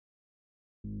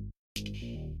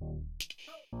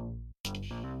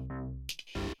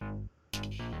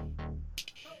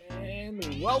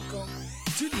And welcome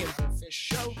to the Input Fish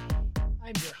Show.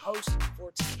 I'm your host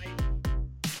for tonight,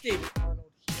 David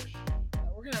Arnold here.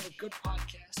 We're going to have a good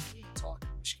podcast. We're going to talk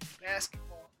Michigan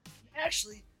basketball. And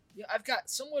actually, I've got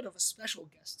somewhat of a special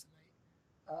guest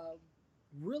tonight.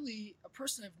 Really, a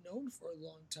person I've known for a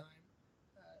long time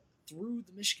through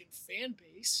the Michigan fan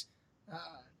base.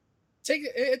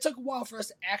 It took a while for us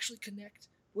to actually connect.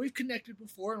 We've connected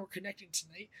before, and we're connecting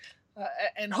tonight.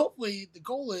 And hopefully, the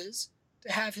goal is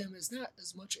to have him as not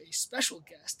as much a special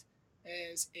guest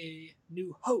as a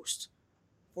new host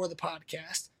for the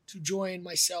podcast to join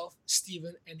myself,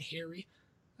 Stephen, and Harry,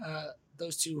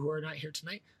 those two who are not here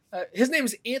tonight. His name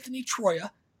is Anthony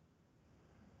Troia.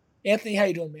 Anthony, how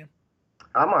you doing, man?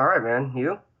 I'm all right, man.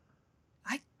 You?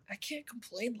 I can't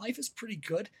complain. Life is pretty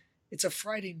good. It's a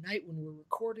Friday night when we're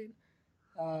recording.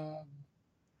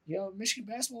 Michigan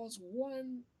basketball has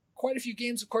won quite a few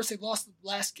games. Of course, they lost the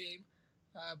last game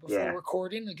before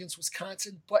recording against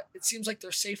Wisconsin, but it seems like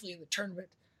they're safely in the tournament.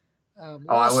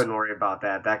 I wouldn't worry about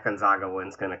that. That Gonzaga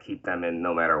win's going to keep them in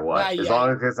no matter what. As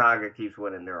long as Gonzaga keeps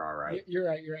winning, they're all right. You're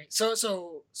right.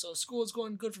 So school is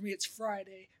going good for me. It's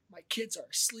Friday. My kids are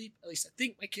asleep. At least I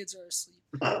think my kids are asleep.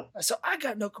 So I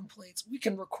got no complaints. We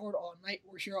can record all night.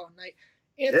 We're here all night.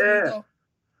 Anthony, though,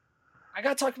 I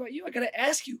got to talk about you. I got to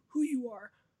ask you who you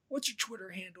are, what's your Twitter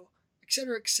handle, et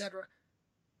cetera, et cetera.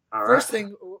 First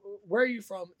thing, where are you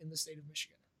from in the state of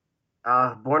Michigan?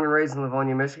 Born and raised in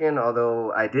Livonia, Michigan,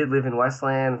 although I did live in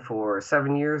Westland for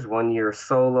 7 years, 1 year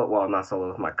solo. Well, not solo,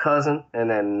 with my cousin, and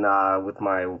then with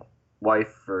my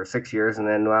wife for 6 years, and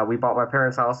then we bought my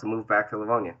parents' house and moved back to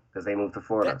Livonia because they moved to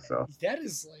Florida. That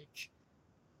is like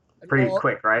pretty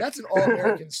quick, right? That's an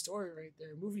all-American story right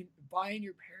there. Buying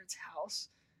your parents' house.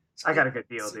 So I got a good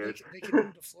deal, dude. They can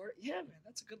move to Florida. Yeah, man,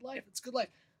 that's a good life. It's a good life.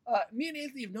 Me and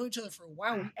Anthony have known each other for a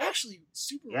while. We actually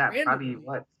randomly.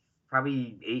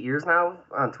 Probably 8 years now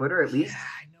on Twitter at least. Yeah,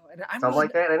 I know. And I'm something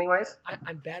like that, anyways.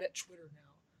 I'm bad at Twitter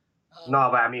now. No,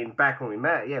 but I mean, back when we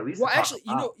met, we used to talk actually,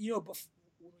 before,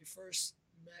 when we first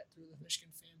met through the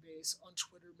Michigan fan base on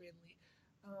Twitter mainly,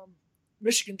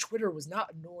 Michigan Twitter was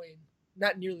not nearly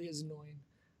as annoying.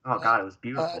 Oh God, it was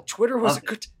beautiful. Twitter was a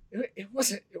good. It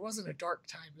wasn't a dark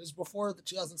time. It was before the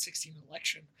 2016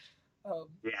 election.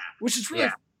 Which is really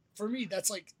for me. That's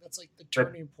like the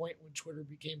turning point when Twitter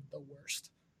became the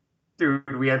worst. Dude,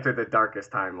 we entered the darkest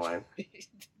timeline.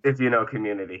 If you know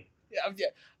community. Yeah.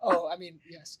 Oh, I mean,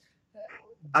 yes.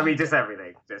 I mean, just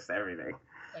everything. Everything.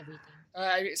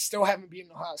 I still haven't been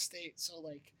in Ohio State, so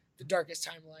like the darkest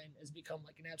timeline has become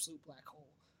like an absolute black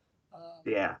hole.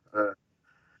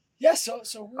 So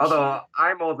although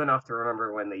I'm old enough to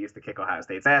remember when they used to kick Ohio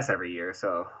State's ass every year,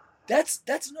 so that's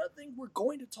another thing we're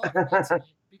going to talk about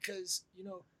tonight because I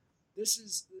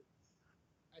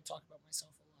talk about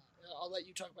myself a lot. I'll let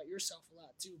you talk about yourself a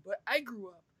lot too. But I grew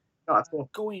up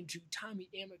going to Tommy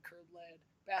Amaker-led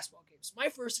basketball games. My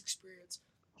first experience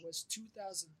was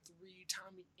 2003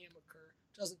 Tommy Amaker,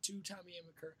 2002 Tommy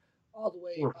Amaker, all the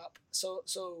way up. So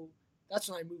that's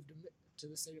when I moved to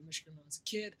the state of Michigan when I was a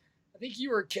kid. I think you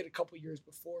were a kid a couple years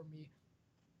before me.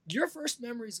 Your first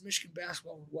memories of Michigan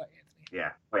basketball were what, Anthony?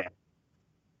 Yeah. Oh, yeah.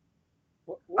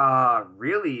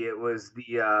 Really, it was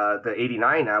the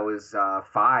 89. I was 5.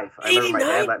 I remember my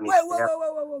dad let me.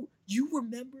 Whoa! You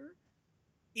remember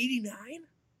 89?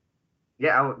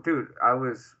 Yeah, I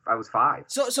was 5.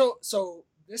 So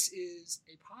this is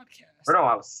a podcast. Or no,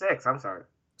 I was 6. I'm sorry.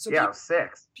 I was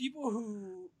 6. People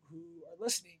who are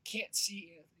listening can't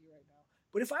see Anthony right now,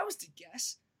 but if I was to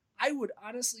guess, I would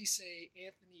honestly say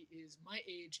Anthony is my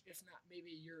age, if not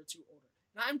maybe a year or two older.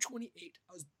 Now I'm 28.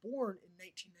 I was born in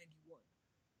 1991.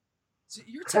 So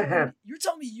you're telling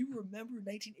me you remember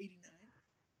 1989?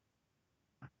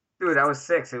 Dude, I was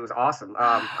 6. It was awesome.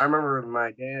 I remember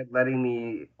my dad letting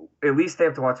me at least stay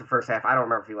up to watch the first half. I don't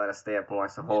remember if he let us stay up and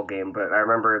watch the whole game, but I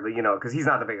remember, because he's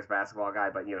not the biggest basketball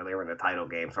guy, but, they were in the title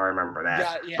game, so I remember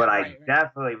that. I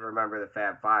definitely remember the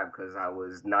Fab Five because I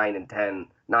was 9 and 10.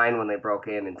 9 when they broke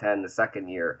in and 10 the second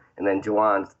year, and then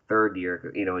Juwan's third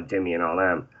year, and Jimmy and all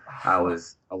them, I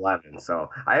was 11. So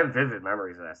I have vivid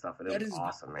memories of that stuff, and it was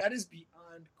awesome, man. That is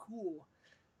beyond cool.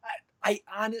 I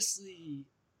honestly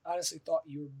thought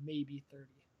you were maybe 30,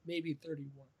 maybe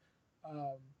 31.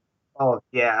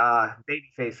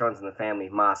 Babyface runs in the family,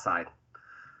 Ma's side.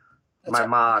 My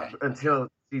mom, until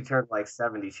she turned like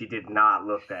 70, she did not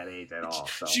look that age at all.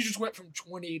 So. She just went from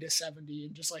 20 to 70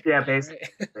 and just like... Yeah,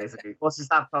 basically. Well, she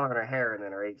stopped coloring her hair and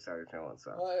then her age started showing.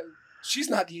 So she's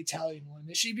not the Italian one,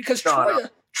 is she? Because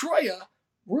Troia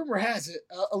rumor has it,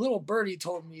 a little birdie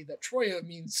told me that Troia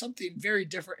means something very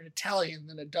different in Italian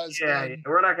than it does in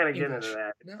we're not going to get English. into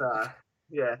that. No? It's, Okay.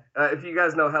 yeah. If you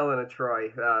guys know Helena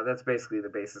Troy, that's basically the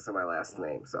basis of my last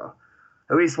name. So,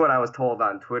 at least what I was told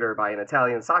on Twitter by an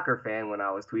Italian soccer fan when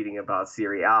I was tweeting about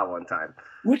Serie A one time.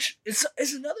 Which is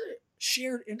another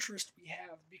shared interest we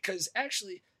have, because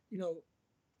actually, you know,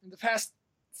 in the past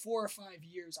 4 or 5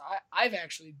 years, I've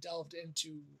actually delved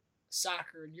into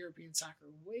soccer and European soccer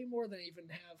way more than I even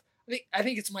have. I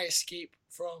think it's my escape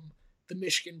from the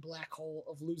Michigan black hole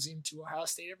of losing to Ohio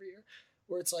State every year,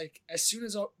 where it's like as soon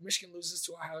as Michigan loses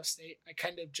to Ohio State, I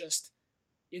kind of just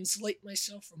insulate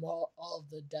myself from all of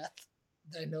the death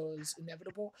that I know is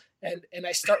inevitable, and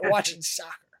I start watching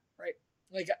soccer, right?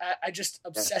 Like I just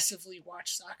obsessively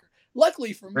watch soccer.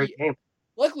 Luckily for me,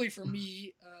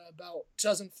 about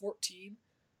 2014,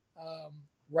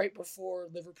 right before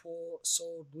Liverpool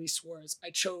sold Luis Suarez,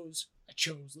 I chose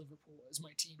Liverpool as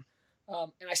my team,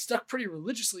 and I stuck pretty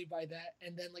religiously by that.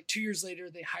 And then like 2 years later,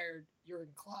 they hired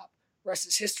Jurgen Klopp. Rest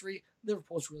is history.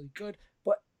 Liverpool's really good,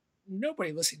 but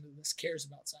nobody listening to this cares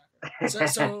about soccer.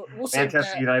 So we'll save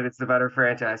Manchester that. United's the better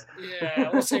franchise.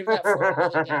 Yeah, we'll save that for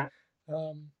another day.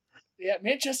 Yeah,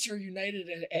 Manchester United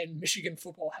and Michigan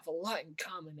football have a lot in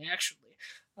common, actually.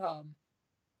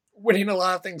 Winning a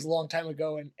lot of things a long time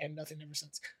ago and nothing ever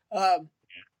since.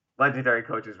 Legendary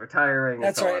coaches retiring.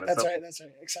 That's right, et cetera, et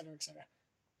cetera. etc.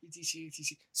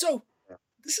 So,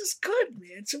 this is good,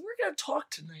 man. So we're going to talk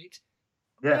tonight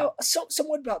about,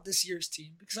 somewhat about this year's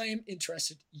team, because I am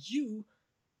interested. You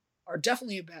are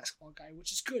definitely a basketball guy,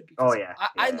 which is good. Because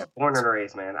I love born and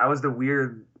raised, man. I was the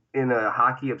weird, in a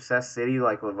hockey-obsessed city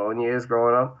like Livonia is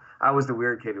growing up, I was the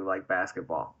weird kid who liked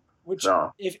basketball. Which,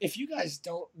 if you guys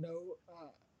don't know,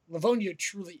 Livonia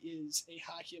truly is a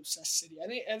hockey-obsessed city. I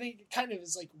think it kind of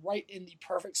is like right in the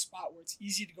perfect spot where it's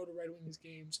easy to go to Red Wings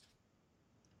games,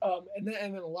 and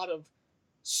then a lot of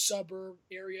suburb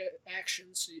area action.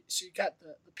 So you got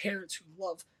the parents who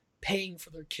love paying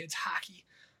for their kids' hockey.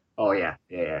 Oh yeah.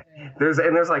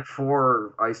 There's like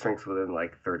 4 ice rinks within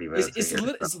like 30 minutes.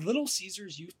 Is Little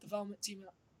Caesars youth development team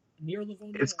near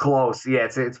Livonia? It's close. Yeah,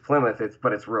 it's Plymouth.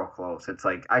 But it's real close. It's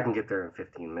like I can get there in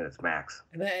 15 minutes max.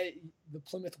 And then the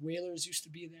Plymouth Whalers used to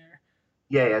be there.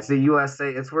 Yeah, it's the USA.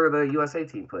 It's where the USA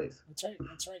team plays. That's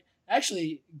right.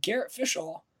 Actually, Garrett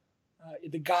Fishall,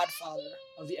 the godfather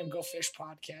of the MGO Fish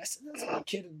podcast, and there's a little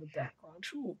kid in the background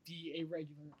who will be a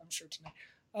regular, I'm sure,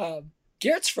 tonight.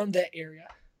 Garrett's from that area.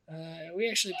 We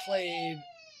actually played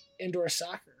indoor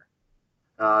soccer.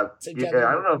 I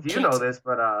don't know if you know this,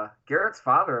 but Garrett's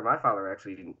father and my father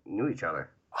actually knew each other.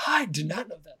 I did not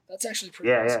know that. That's actually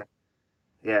pretty awesome.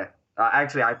 Yeah.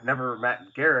 Actually, I've never met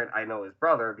Garrett. I know his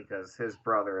brother because his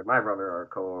brother and my brother are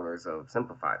co-owners of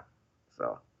Simplified.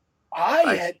 So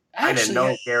I didn't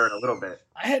know Garrett a little bit.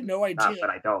 I had no idea. But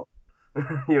I don't.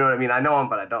 You know what I mean? I know him,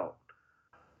 but I don't.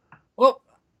 Well,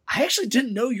 I actually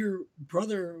didn't know your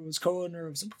brother was co-owner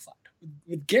of Simplified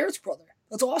with Garrett's brother.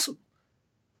 That's awesome.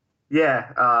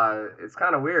 Yeah, it's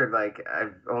kind of weird. Like,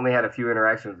 I've only had a few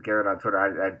interactions with Garrett on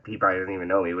Twitter. He probably doesn't even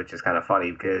know me, which is kind of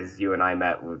funny because you and I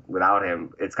met without him.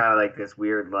 It's kind of like this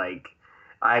weird, like,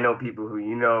 I know people who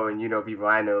you know and you know people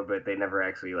I know, but they never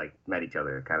actually, like, met each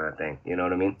other kind of thing. You know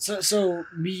what I mean? So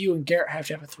me, you, and Garrett have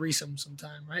to have a threesome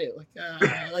sometime, right? Like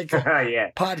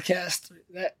yeah. Podcast.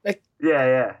 That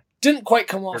yeah. Didn't quite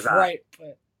come off right,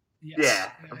 but yes.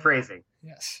 Yeah, phrasing.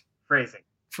 Yes. Phrasing.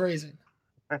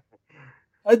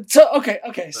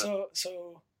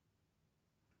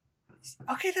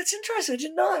 Okay, that's interesting. I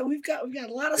didn't know that. We've got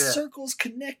a lot of circles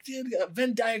connected, a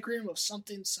Venn diagram of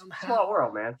something somehow. Small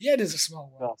world, man. Yeah, it is a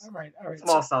small world. All right.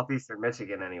 Small southeastern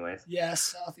Michigan, anyways.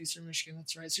 Yes, southeastern Michigan.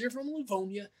 That's right. So you're from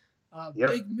Livonia,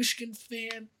 big Michigan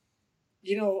fan.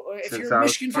 You know, if you're a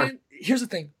Michigan fan, here's the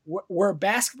thing: we're a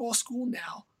basketball school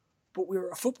now, but we were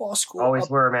a football school. Always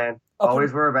were, man.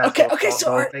 Always were a basketball. Okay.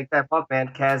 So don't take that bump, man.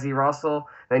 Cassie Russell.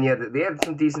 Then they had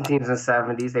some decent teams in the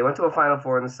 70s. They went to a Final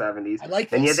Four in the 70s. I like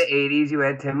this. Then you had the 80s. You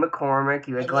had Tim McCormick.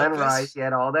 You had Glenn Rice. You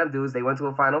had all them dudes. They went to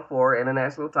a Final Four and a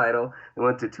national title. They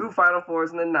went to 2 Final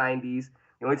Fours in the 90s.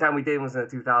 The only time we did was in the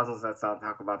 2000s. Let's not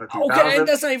talk about the 2000s. Okay, and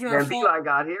that's not even our fault. Then Beeline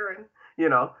got here, and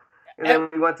then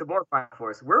we went to more Final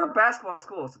Fours. We're a basketball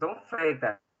school, so don't fake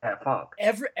that funk.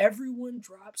 Everyone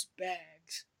drops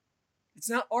bags. It's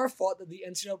not our fault that the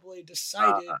NCAA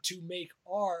decided to make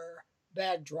our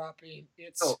bag dropping.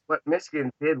 So what Michigan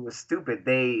did was stupid.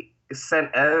 They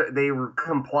were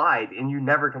complied, and you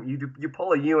never you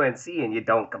pull a UNC and you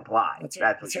don't comply.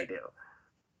 That's what you do.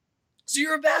 So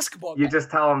you're a basketball guy. You just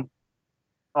tell them,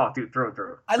 Oh, dude, through and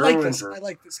through. I Through like and this. through. I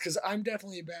like this because I'm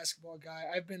definitely a basketball guy.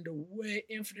 I've been to way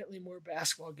infinitely more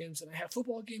basketball games than I have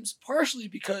football games, partially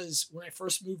because when I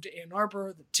first moved to Ann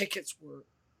Arbor, the tickets were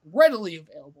readily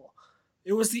available.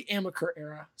 It was the amateur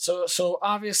era, so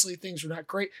obviously things were not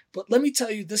great. But let me tell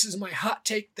you, this is my hot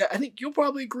take that I think you'll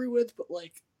probably agree with, but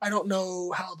like I don't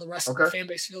know how the rest of the fan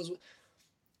base feels with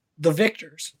the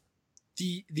Victors.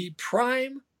 The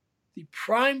prime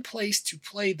place to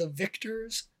play the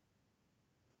Victors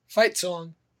fight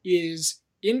song is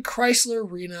in Chrysler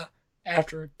Arena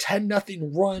after a 10-0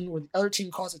 run where the other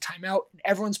team calls a timeout and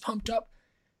everyone's pumped up.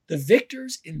 The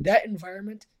Victors in that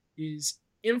environment is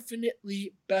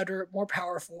infinitely better, more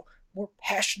powerful, more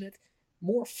passionate,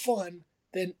 more fun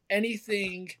than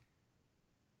anything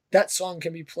that song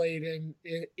can be played in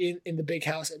the big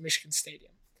house at Michigan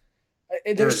Stadium.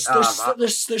 There's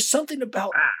something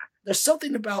about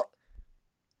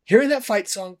hearing that fight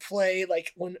song play,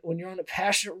 like when you're on a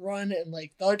passionate run and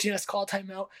like the other team has to call a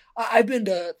timeout. I've been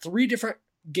to 3 different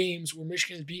games where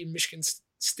Michigan has beaten Michigan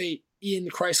State in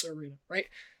the Chrysler Arena, right?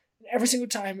 And every single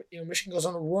time, Michigan goes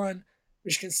on a run,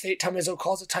 Michigan State, Tom Izzo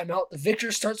calls a timeout, the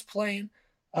Victor starts playing,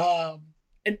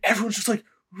 and everyone's just like,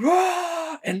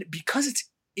 rah! And because it's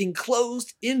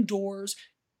enclosed indoors,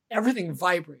 everything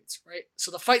vibrates, right?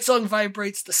 So the fight song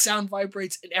vibrates, the sound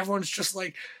vibrates, and everyone's just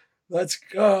like, let's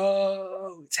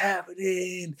go, it's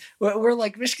happening. We're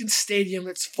like Michigan Stadium,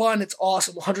 it's fun, it's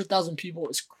awesome, 100,000 people,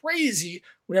 it's crazy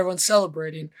when everyone's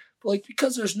celebrating, but like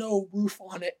because there's no roof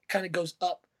on it, it kind of goes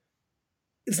up.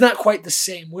 It's not quite the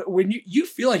same. When you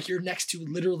feel like you're next to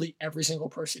literally every single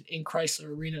person in Chrysler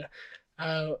Arena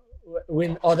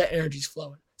when all that energy's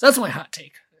flowing. So that's my hot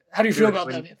take. How do you feel about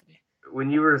that, Anthony? When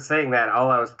you were saying that,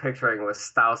 all I was picturing was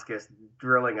Stauskas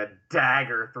drilling a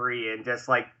dagger 3 and just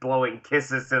like blowing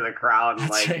kisses to the crowd and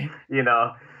That's like,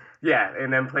 right. yeah,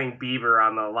 and then playing Bieber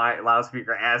on the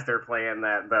loudspeaker as they're playing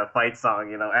the fight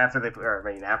song, after they play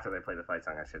the fight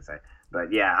song, I should say.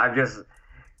 But yeah, I'm just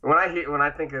when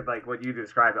I think of like what you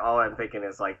described, all I'm thinking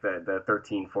is like the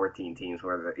 13-14 teams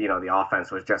where the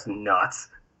offense was just nuts.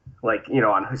 Like,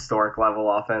 on historic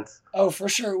level offense. Oh, for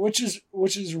sure. Which is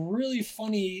really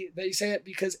funny that you say that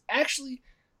because actually,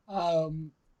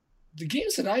 the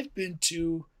games that I've been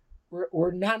to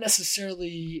were not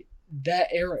necessarily that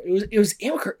era. It was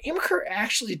Amaker. Amaker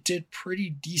actually did pretty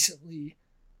decently,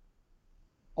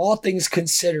 all things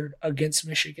considered, against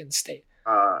Michigan State.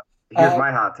 Here's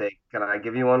my hot take. Can I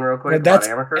give you one real quick about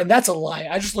Amaker? And that's a lie.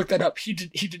 I just looked that up. He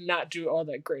did not do all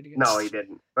that great against. No, he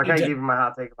didn't. But can I give you my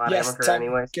hot take about Amaker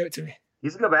anyways? Give it to me.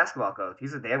 He's a good basketball coach.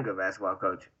 He's a damn good basketball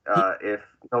coach. If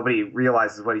nobody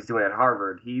realizes what he's doing at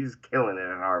Harvard, he's killing it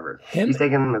at Harvard. He's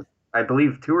taken, I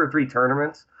believe, 2 or 3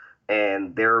 tournaments,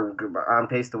 and they're on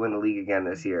pace to win the league again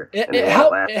this year.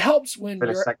 It helps when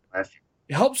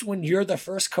you're the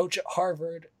first coach at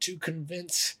Harvard to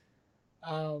convince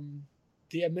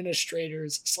the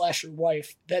administrators / your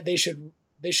wife that they should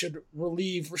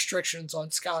relieve restrictions on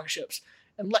scholarships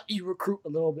and let you recruit a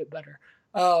little bit better.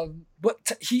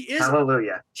 But he is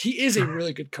a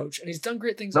really good coach, and he's done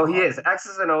great things. No, he is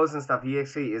X's and O's and stuff. He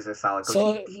actually is a solid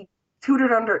coach. He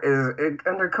tutored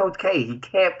under Coach K. He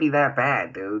can't be that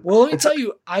bad, dude. Well, let me tell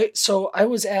you, I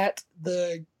was at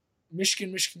the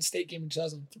Michigan State game in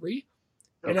 2003,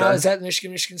 and I was at the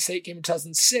Michigan State game in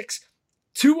 2006.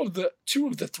 Two of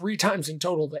the 3 times in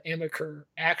total that Amaker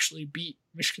actually beat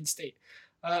Michigan State.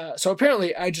 So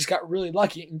apparently, I just got really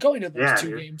lucky in going to those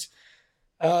 2 games.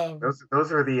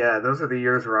 Those are the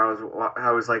years where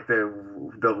I was like the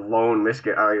lone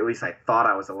Michigan, or at least I thought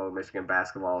I was a lone Michigan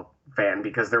basketball fan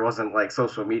because there wasn't like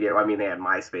social media. I mean, they had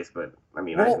MySpace, but I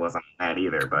wasn't that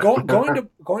either. But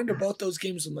going to both those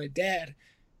games with my dad,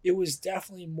 it was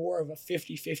definitely more of a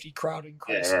 50-50 crowd in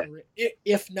Chrysler,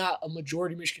 if not a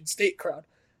majority Michigan State crowd.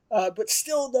 But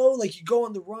still, though, like you go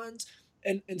on the runs,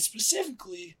 and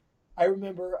specifically, I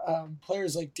remember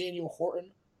players like Daniel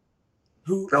Horton.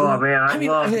 These are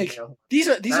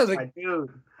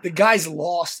the guys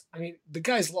lost. I mean, the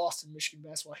guys lost in Michigan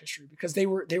basketball history because they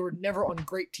were never on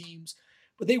great teams,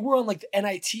 but they were on like the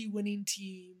NIT winning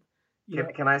team.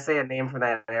 Can I say a name from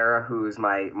that era? Who's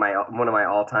my one of my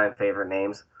all time favorite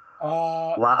names?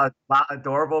 La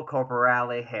Adorable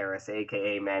Corporale Harris,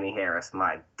 aka Manny Harris,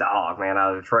 my dog, man,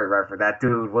 out of Detroit Redford. That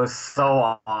dude was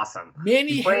so awesome.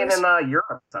 He's playing in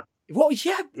Europe. Well,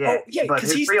 yeah, but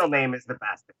his real name is the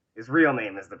best. His real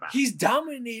name is the best. He's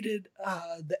dominated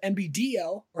the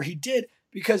NBDL, or he did,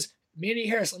 because Manny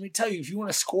Harris, let me tell you, if you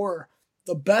want to score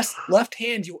the best left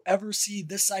hand you'll ever see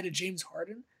this side of James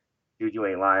Harden, dude, you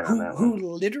ain't lying on that. Who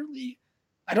literally,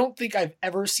 I don't think I've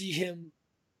ever seen him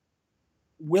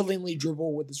willingly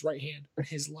dribble with his right hand in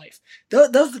his life.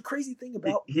 That was the crazy thing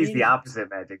about He's the Maniacs. opposite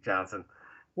Magic Johnson.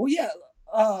 Well, yeah.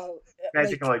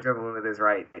 Magic only dribble with his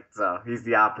right, so he's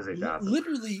the opposite Johnson.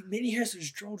 Literally, Manny Harris would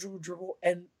just dribble,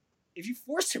 and if you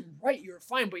forced him right, you were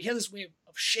fine. But he had this way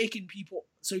of shaking people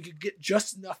so he could get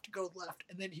just enough to go left,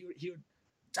 and then he would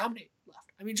dominate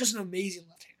left. I mean, just an amazing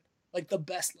left hand, like the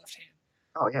best left hand.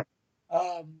 Oh yeah.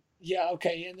 Yeah.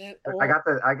 Okay. And then I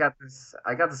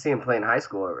got to see him play in high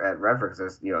school at Redford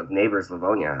because neighbors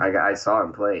Livonia. I saw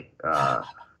him play.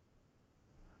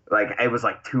 Like it was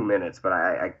like 2 minutes, but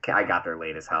I got there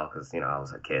late as hell because I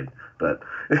was a kid. But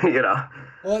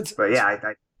Well, but yeah,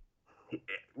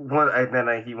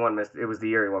 he won. It was the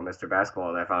year he won Mr. Basketball,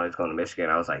 and I found he was going to Michigan.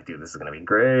 I was like, dude, this is gonna be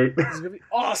great. This is gonna be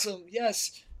awesome.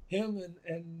 Yes, him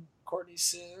and Courtney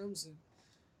Sims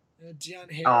and Deion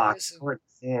Harris. Courtney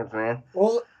Sims, man.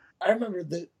 Well, I remember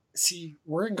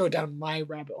we're gonna go down my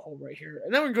rabbit hole right here,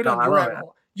 and then we're gonna go down your rabbit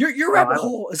hole. Your rabbit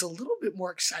hole is a little bit more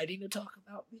exciting to talk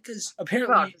about because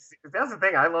apparently that's the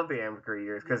thing. I love the amateur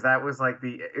years because that was like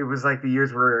the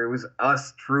years where it was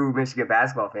us true Michigan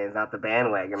basketball fans, not the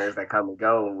bandwagoners that come and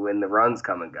go when the runs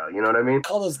come and go. You know what I mean?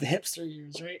 Call those the hipster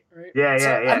years, right?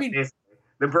 Yeah. I mean,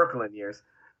 the Brooklyn years.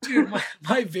 Dude,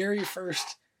 my very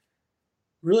first,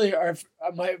 really,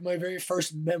 my very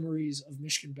first memories of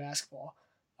Michigan basketball.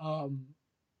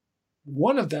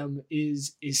 One of them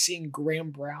is seeing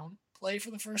Graham Brown play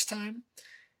for the first time.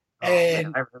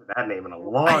 And I've heard that name in a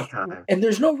long time. And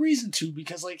there's no reason to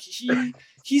because like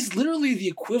he's literally the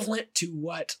equivalent to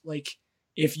what like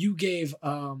if you gave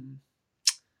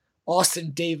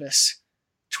Austin Davis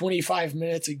 25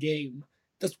 minutes a game.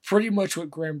 That's pretty much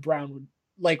what Graham Brown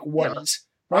was.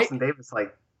 Right? Austin Davis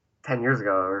 10 years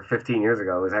ago or 15 years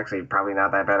ago was actually probably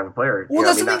not that bad of a player. Well,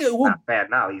 that's the thing. Not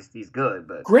bad now. He's good,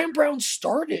 but Graham Brown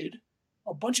started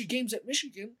a bunch of games at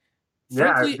Michigan.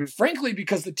 Frankly,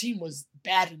 because the team was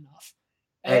bad enough.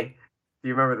 Hey, do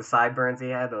you remember the sideburns he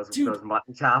had? Those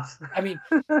mutton chops? I mean,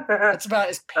 that's about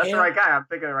as pale. That's the right guy. I'm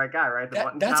thinking the right guy, right?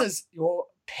 That's as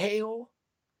pale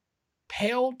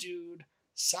dude,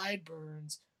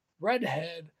 sideburns,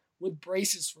 redhead with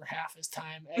braces for half his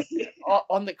time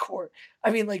on the court.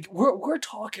 I mean, we're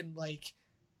talking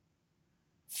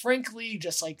frankly,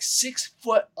 just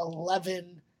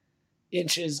 6'11"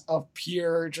 of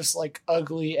pure, just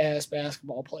ugly ass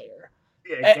basketball player.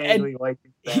 Yeah, gangly white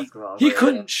basketball. He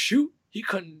couldn't shoot, he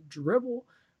couldn't dribble,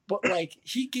 but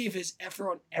he gave his effort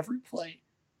on every play.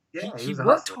 Yeah, he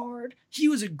worked hard. He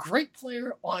was a great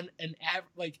player on an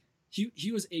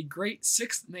he was a great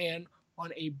sixth man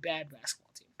on a bad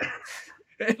basketball team.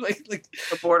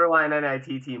 A borderline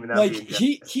NIT team, and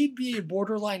he'd be a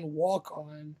borderline walk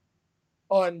on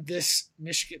this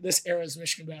era's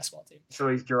Michigan basketball team. So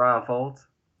he's Jerron Foltz?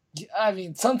 I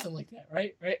mean, something like that,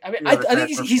 right? I mean, I think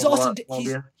he's Austin.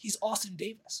 He's Austin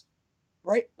Davis,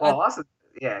 right? Well, Austin,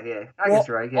 yeah. I guess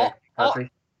you're right. Yeah,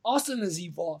 Austin is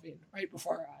evolving right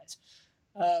before our eyes.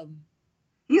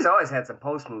 He's always had some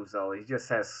post moves, though. He just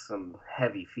has some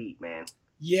heavy feet, man.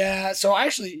 Yeah. So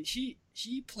actually,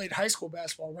 he played high school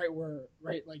basketball right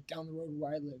down the road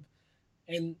where I live.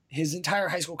 And his entire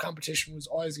high school competition was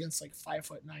always against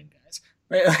 5'9" guys,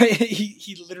 right?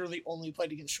 he literally only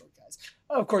played against short guys.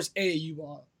 Of course, AAU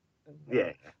ball.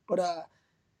 Yeah. But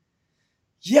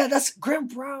yeah, that's Graham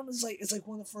Brown is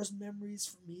one of the first memories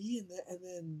for me, and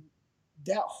then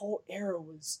that whole era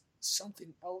was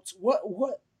something else.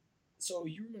 What? So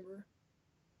you remember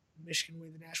Michigan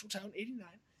winning the national title in '89?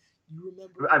 You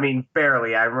remember? I mean,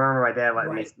 barely. I remember my dad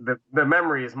letting me. The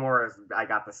memory is more as I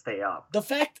got to stay up. The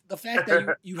fact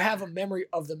that you have a memory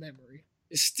of the memory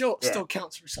is still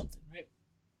counts for something, right?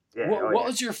 Yeah. What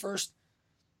was your first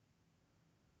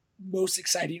most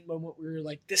exciting moment where you're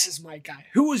like, "This is my guy"?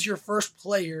 Who was your first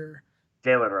player?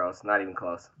 Jalen Rose, not even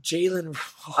close. Jalen.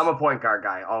 I'm a point guard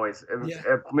guy, always.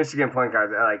 Yeah. Michigan point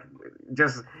guard.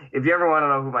 Just if you ever want to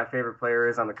know who my favorite player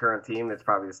is on the current team, it's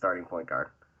probably the starting point guard.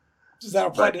 Does that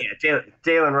apply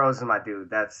Jalen Rose is my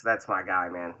dude. That's my guy,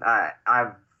 man.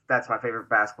 That's my favorite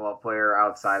basketball player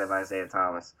outside of Isaiah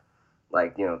Thomas.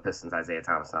 Pistons Isaiah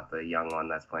Thomas, not the young one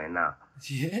that's playing now.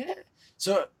 Yeah.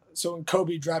 So when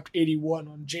Kobe dropped 81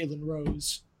 on Jalen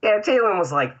Rose. Yeah, Jalen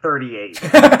was 38.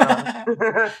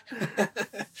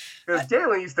 Because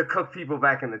Jalen used to cook people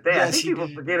back in the day. Yes, I think people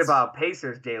forget about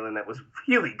Pacers Jalen that was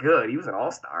really good. He was an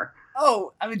all-star.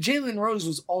 Oh, I mean, Jalen Rose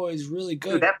was always really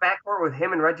good. Dude, that backcourt with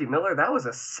him and Reggie Miller, that was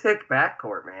a sick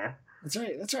backcourt, man. That's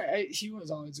right. He was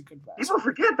always a good basketball.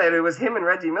 People forget that it was him and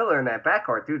Reggie Miller in that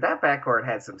backcourt. Dude, that backcourt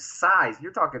had some size.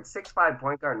 You're talking 6'5"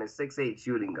 point guard and a 6'8"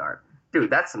 shooting guard. Dude,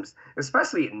 that's some,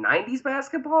 especially in 90s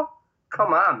basketball.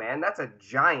 Come on, man. That's a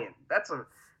giant. That's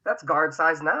That's guard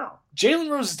size now. Jalen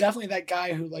Rose is definitely that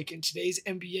guy who, like, in today's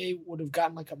NBA would have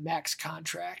gotten like a max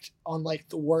contract on like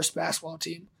the worst basketball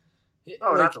team.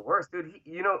 Oh, Like, not the worst, dude.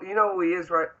 You know who he is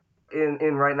right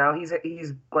in right now. He's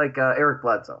like Eric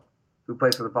Bledsoe, who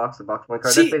plays for the Bucks. The Bucks point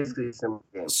guard. See- That's basically a similar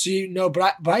game. See, no,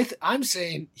 but I'm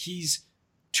saying he's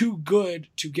too good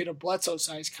to get a Bledsoe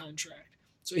size contract.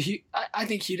 So I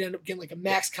think he'd end up getting like a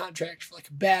max contract for like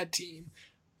a bad team,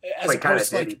 as Like kind of opposed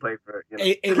to did. He like played for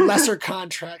a lesser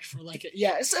contract for like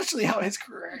essentially how his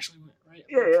career actually went, right?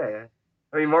 Yeah.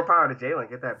 I mean, more power to Jalen.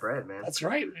 Get that bread, man. That's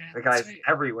right, man. The guy's That's right.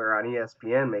 everywhere on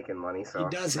ESPN making money. So He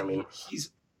does it. I mean,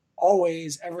 He's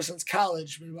always, ever since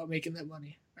college, been about making that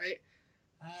money, right?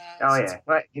 oh yeah.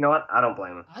 But you know what? I don't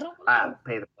blame him. I don't I know.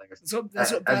 pay the players. That's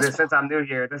what basketball. Since I'm new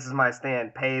here, this is my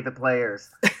stand. Pay the players.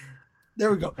 There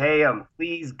we go. Pay them,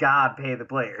 please, God, pay the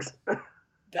players.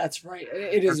 That's right.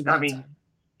 It is about time.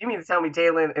 You mean to tell me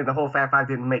Jalen and the whole Fat Five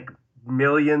didn't make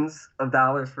millions of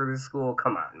dollars for this school?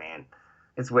 Come on, man.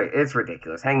 It's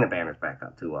ridiculous. Hang the banners back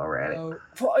up too while we're at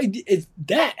it.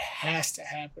 That has to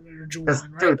happen under Because,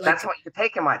 Juwan, right? dude, Like, that's what you're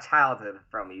taking my childhood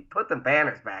from me. Put the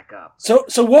banners back up. So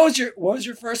what was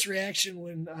your first reaction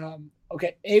when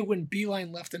when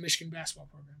Beeline left the Michigan basketball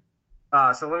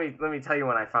program? So let me tell you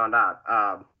when I found out.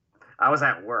 I was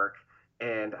at work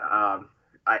and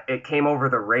it came over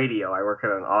the radio. I work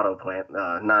at an auto plant,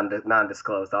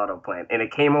 non-disclosed auto plant, and it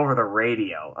came over the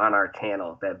radio on our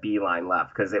channel that Beeline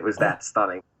left because it was that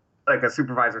stunning. Like a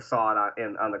supervisor saw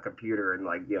it on the computer and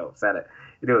said it,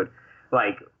 dude.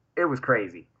 Like it was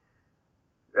crazy.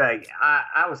 Like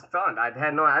I was stunned. I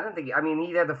didn't think. I mean,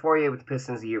 he had the 4-year with the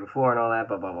Pistons the year before and all that.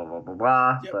 Blah blah blah blah blah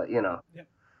blah. Yep. But Yep.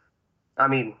 I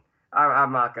mean.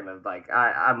 I'm not gonna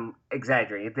I'm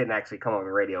exaggerating. It didn't actually come over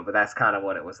the radio, but that's kind of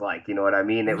what it was like. You know what I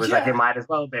mean? It was like it might as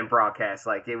well have been broadcast.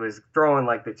 Like it was throwing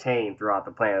like the chain throughout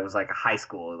the plant. It was like a high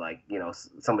school. Like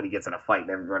somebody gets in a fight and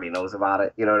everybody knows about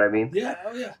it. You know what I mean? Yeah.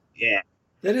 Oh yeah. Yeah.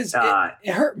 That is.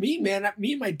 It hurt me, man.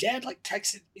 Me and my dad like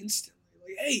texted instantly.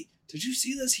 Like, hey, did you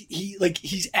see this?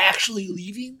 He's actually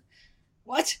leaving.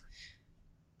 What?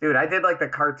 Dude, I did like the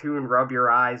cartoon, rub your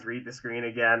eyes, read the screen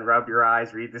again, rub your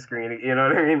eyes, read the screen. You know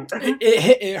what I mean?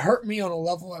 It hurt me on a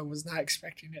level I was not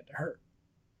expecting it to hurt.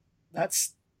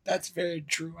 That's very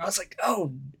true. I was like,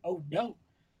 oh no,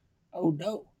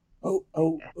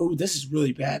 this is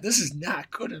really bad. This is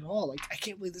not good at all. Like I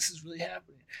can't believe this is really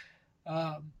happening.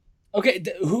 Okay,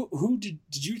 who did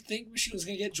you think Michigan was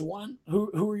going to get? Juwan? Who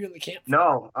were you in the camp for?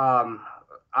 No,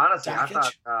 honestly, Dakich? I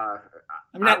thought.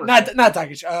 I mean, not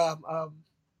Dakich.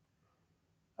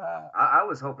 I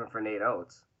was hoping for Nate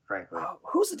Oates, frankly.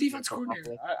 Who's the defense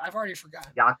coordinator? I've already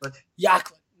forgotten. Yaklich.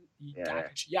 Yaklich. Yeah.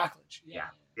 Dakich. Yaklich.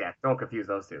 Yeah. Don't confuse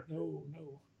those two. No.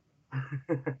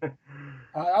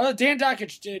 Dan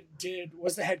Dakich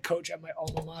was the head coach at my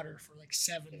alma mater for like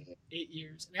 7-8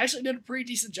 years, and actually did a pretty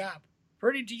decent job.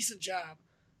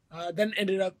 Then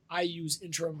ended up IU's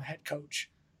interim head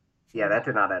coach. Yeah, that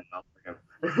did not end well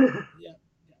for him. Yeah.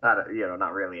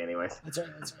 Not really. Anyways. That's right.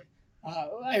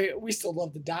 We still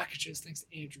love the Dakiches, thanks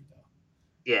to Andrew, though.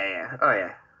 Yeah. Oh,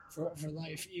 yeah. For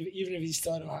life, even if he's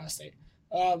still at Ohio State.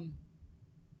 I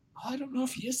don't know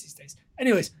if he is these days.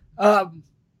 Anyways. No,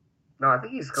 I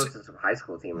think he's coaching some high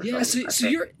school team or something. So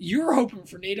you're hoping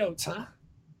for Nate Oates, huh?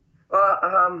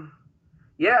 Well,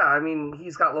 yeah. I mean,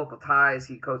 he's got local ties.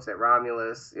 He coached at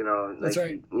Romulus. That's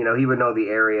right. He would know the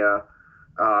area.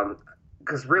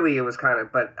 Because really it was kind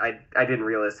of, but I didn't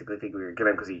realistically think we were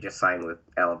getting him because he just signed with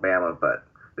Alabama, but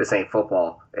this ain't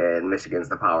football, and Michigan's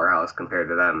the powerhouse compared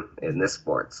to them in this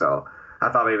sport, so I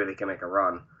thought maybe they can make a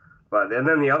run. And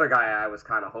then the other guy I was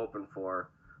kind of hoping for,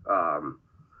 I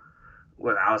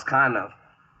was kind of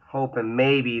hoping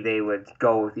maybe they would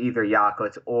go with either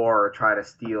Yaklich or try to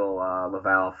steal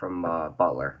Laval from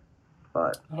Butler.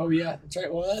 But oh yeah, that's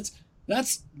right. Well,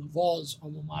 that's Laval's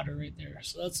alma mater right there,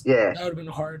 so that would have been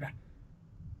hard.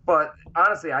 But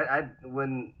honestly,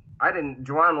 Juwan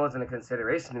wasn't a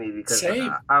consideration to me because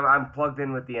I'm plugged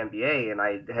in with the NBA, and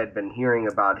I had been hearing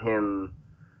about him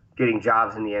getting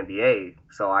jobs in the NBA,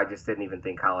 so I just didn't even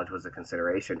think college was a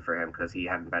consideration for him because he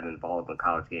hadn't been involved in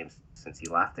college games since he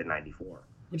left in '94.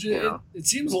 Which it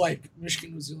seems like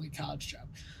Michigan was the only college job.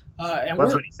 And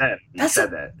that's what he said. He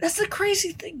said that. That's the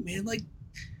crazy thing, man. Like,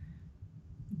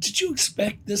 did you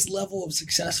expect this level of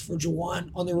success for Juwan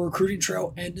on the recruiting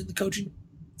trail and in the coaching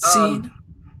scene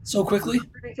so quickly?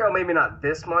 Recruiting trail, maybe not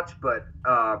this much, but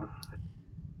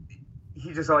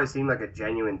he just always seemed like a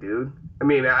genuine dude. I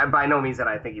mean, by no means that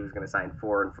I think he was going to sign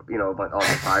 4 and but all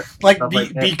the 5.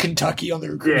 be Kentucky on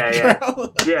the recruiting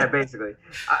trail. Yeah, basically.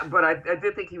 But I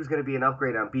did think he was going to be an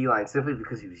upgrade on Beeline simply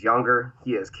because he was younger.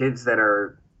 He has kids that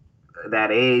are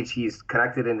that age. He's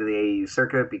connected into the AAU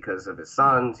circuit because of his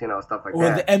sons, stuff like or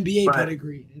that. the NBA But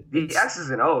pedigree. the X's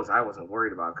and O's, I wasn't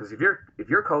worried about because if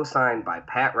you're co-signed by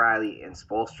Pat Riley and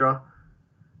Spoelstra,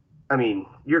 I mean,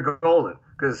 you're golden.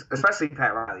 Because especially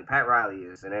Pat Riley. Pat Riley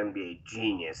is an NBA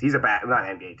genius. He's not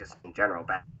NBA, just in general.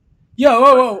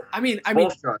 Whoa. I mean,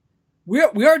 Spoelstra, we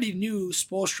already knew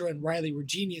Spoelstra and Riley were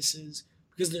geniuses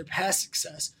because of their past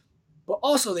success, but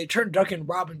also they turned Duncan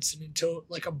Robinson into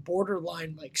like a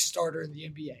borderline like starter in the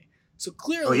NBA. So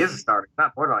clearly, he is a starter,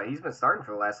 not borderline. He's been starting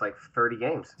for the last like 30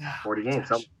 games, 40 games,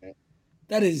 something.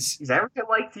 That is, he's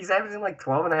averaging like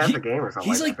 12 and a half a game or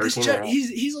something. He's like this.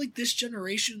 He's like this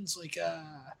generation's like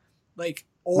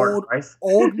old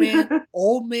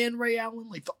man Ray Allen,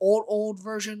 like the old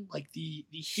version, like the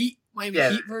Miami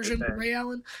Heat version of Ray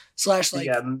Allen / like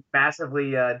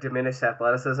massively diminished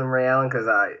athleticism Ray Allen, because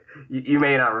you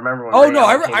may not remember when.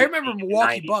 I remember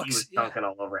Milwaukee 90, Bucks. He was dunking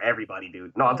all over everybody,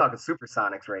 dude. No, I'm talking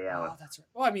Supersonics Ray Allen. Oh, that's right.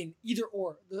 Well, I mean either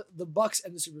or the Bucks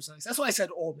and the Supersonics. That's why I said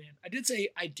old man.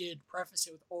 I did preface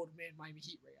it with old man Miami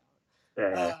Heat Ray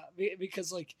Allen. Yeah.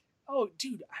 Because like, oh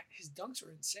dude, his dunks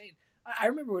were insane. I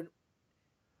remember when.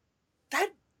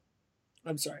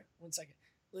 I'm sorry. 1 second.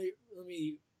 Let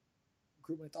me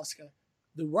group my thoughts together.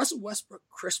 The Russell Westbrook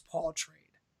Chris Paul trade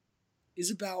is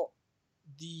about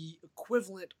the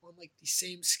equivalent on like the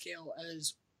same scale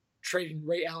as trading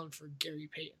Ray Allen for Gary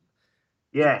Payton.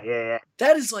 Yeah.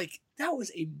 That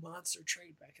was a monster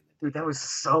trade back in the day. Dude, that was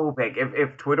so big.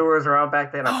 If Twitter was around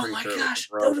back then, I'm pretty sure. Oh my gosh,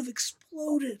 that would have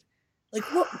exploded. Like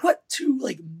what two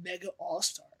like mega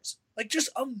all-stars? Like just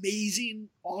amazing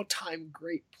all-time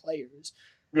great players.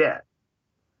 Yeah.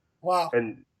 Wow.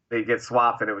 And they get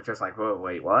swapped, and it was just like, whoa,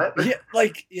 wait, what? Yeah.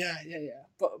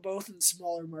 But both in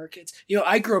smaller markets.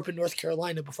 I grew up in North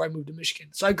Carolina before I moved to Michigan,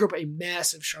 so I grew up a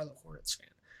massive Charlotte Hornets fan.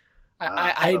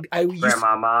 I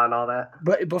grandmama and all that.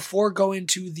 But before going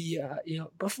to the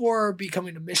before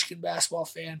becoming a Michigan basketball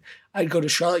fan, I'd go to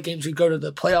Charlotte games. We'd go to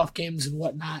the playoff games and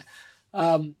whatnot.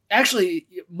 Actually,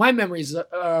 my memories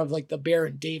of like the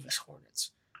Baron Davis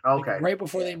Hornets. Okay. Like right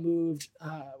before they moved,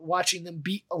 watching them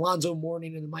beat Alonzo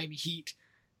Mourning and the Miami Heat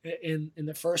in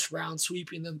the first round,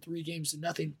 sweeping them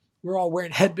 3-0. We're all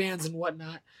wearing headbands and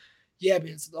whatnot. Yeah,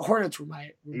 man. So the Hornets were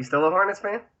Are you still a Hornets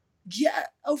fan? Yeah.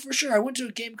 Oh, for sure. I went to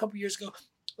a game a couple years ago,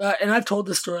 and I've told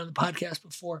this story on the podcast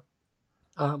before.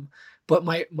 But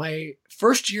my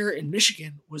first year in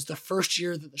Michigan was the first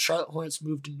year that the Charlotte Hornets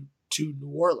moved to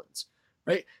New Orleans.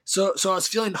 Right. So I was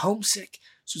feeling homesick.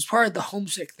 So as part of the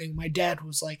homesick thing, my dad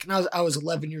was like, and I was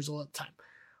 11 years old at the time.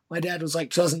 My dad was like,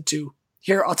 2002,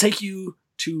 here, I'll take you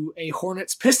to a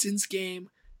Hornets Pistons game.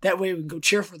 That way we can go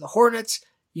cheer for the Hornets.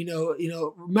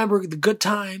 Remember the good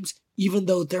times, even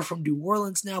though they're from New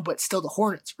Orleans now, but still the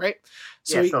Hornets, right?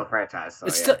 So still a franchise. So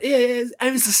it's still,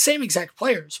 and it's the same exact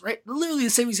players, right? Literally the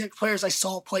same exact players I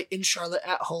saw play in Charlotte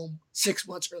at home 6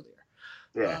 months earlier.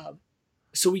 Yeah.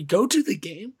 So we go to the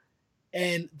game,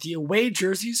 and the away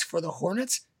jerseys for the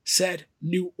Hornets said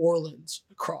New Orleans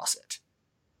across it.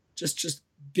 Just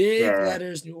big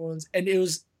letters, New Orleans. And it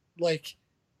was like,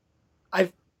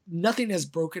 nothing has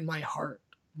broken my heart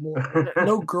more.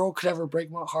 No girl could ever break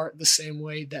my heart the same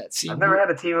way that seemed. I've never had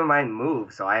a team of mine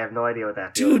move, so I have no idea what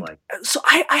that feels like. So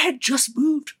I had just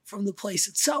moved from the place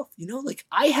itself, like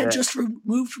I had just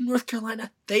moved from North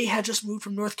Carolina. They had just moved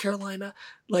from North Carolina.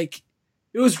 Like,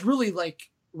 it was really like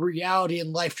reality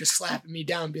and life just slapping me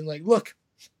down, being like, look,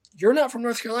 you're not from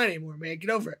North Carolina anymore, man. Get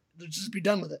over it. Just be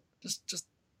done with it. Just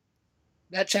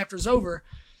that chapter's over.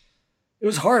 It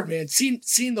was hard, man.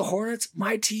 Seeing the Hornets,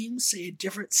 my team, say a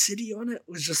different city on it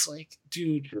was just like,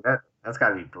 dude, that's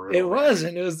gotta be brutal. It was,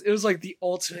 and it was like the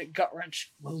ultimate gut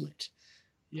wrench moment.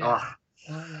 Yeah,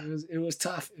 it was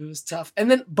tough. It was tough,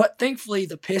 but thankfully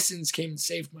the Pistons came and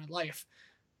saved my life.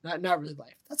 Not really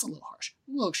life. That's a little harsh.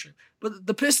 A little extreme. But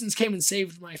the Pistons came and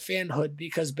saved my fanhood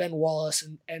because Ben Wallace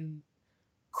and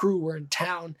crew were in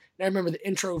town. And I remember the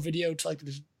intro video to it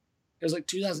was like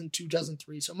 2002,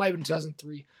 2003. So it might have been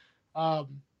 2003.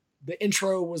 The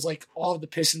intro was like all of the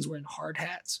Pistons wearing hard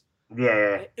hats.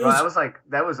 Yeah.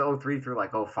 That was 03 through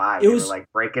like 05. They were like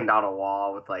breaking down a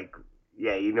wall with like,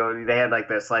 they had like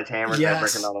the sledgehammers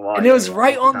breaking down the wall. And it was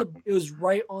right on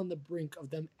the brink of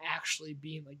them actually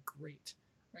being like great.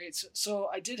 Right, so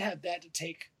I did have that to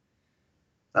take.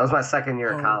 That was my second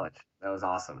year of college. That was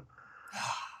awesome.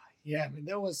 Yeah, I mean,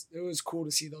 it was cool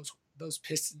to see those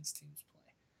Pistons teams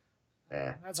play.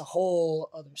 Yeah, that's a whole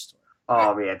other story.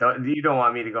 Oh man, you don't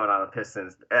want me to go down the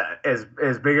Pistons. As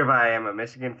big as I am a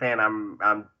Michigan fan,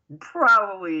 I'm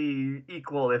probably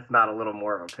equal, if not a little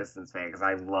more of a Pistons fan because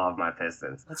I love my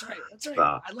Pistons. That's right. So,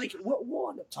 I like it. We'll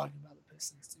end up talking about the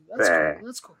Pistons too.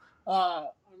 That's cool.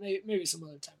 I'm maybe some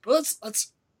other time. But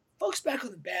let's focus back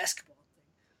on the basketball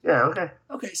thing. Yeah. Okay.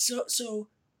 Okay. So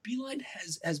Beeline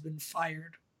has been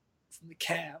fired from the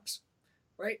Cavs,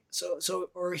 right?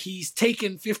 Or he's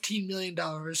taken $15 million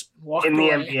and walked In the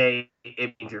away. NBA,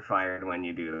 it means you're fired when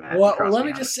you do that. Well, let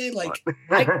me just say, like,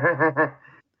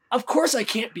 of course I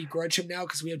can't begrudge him now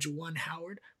because we have Juwan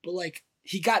Howard, but like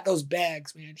he got those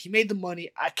bags, man. He made the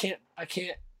money. I can't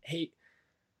hate.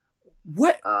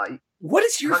 What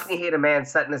is your? How can you hate a man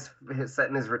setting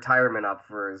his retirement up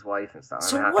for his wife and stuff?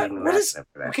 So I mean, what is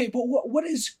okay? But what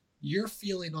is your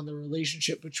feeling on the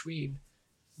relationship between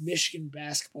Michigan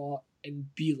basketball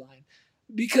and Beeline?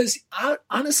 Because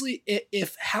honestly,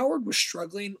 if Howard was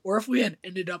struggling, or if we had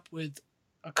ended up with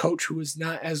a coach who was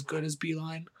not as good as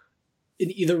Beeline in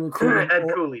either recruiting, Ed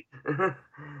Cooley.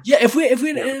 Yeah, if we had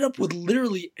ended up with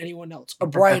literally anyone else, a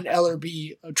Brian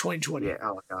Ellerby of 2020. Yeah.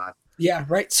 Oh God. Yeah.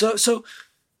 Right. So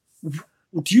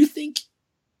do you think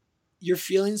your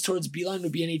feelings towards Beeline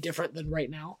would be any different than right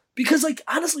now? Because like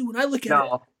honestly, when I look at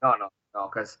No,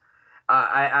 because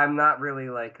I'm not really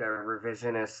like a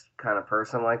revisionist kind of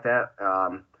person like that.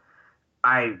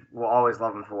 I will always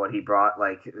love him for what he brought,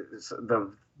 like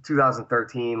the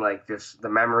 2013, like just the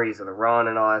memories of the run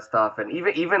and all that stuff, and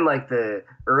even like the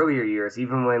earlier years,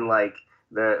 even when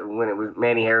when it was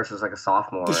Manny Harris was like a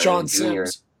sophomore, Deshaun junior,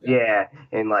 Sims. yeah,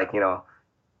 and like one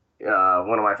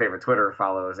of my favorite Twitter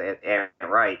followers, Aaron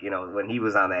Wright, when he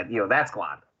was on that, that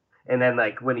squad, and then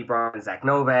like when he brought in Zach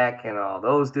Novak and all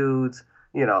those dudes,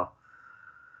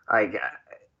 like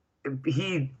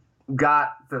he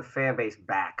got the fan base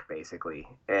back basically,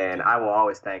 and I will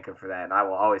always thank him for that, and I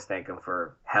will always thank him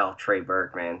for Trey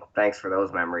Burke, man. Thanks for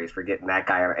those memories, for getting that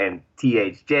guy, and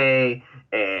THJ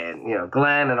and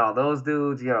Glenn and all those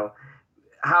dudes.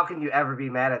 How can you ever be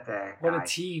mad at that guy? What a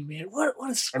team, man! What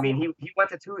a squad. I mean, he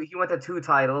went to two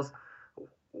titles.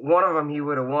 One of them he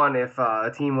would have won if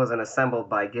a team wasn't assembled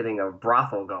by getting a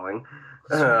brothel going.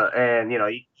 And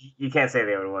you can't say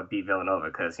they would have beat Villanova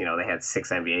because they had 6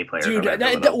 NBA players. Dude, that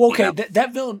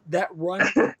run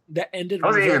that ended. I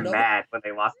wasn't even Villanova, mad when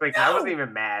they lost. Like, no, I wasn't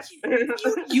even mad.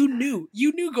 You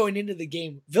knew going into the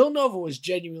game, Villanova was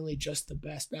genuinely just the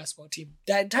best basketball team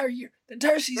that entire year, the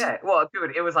entire season. Yeah, well,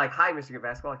 dude, it was like, hi, Michigan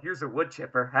basketball. Here's a wood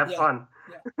chipper. Have fun.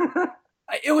 Yeah.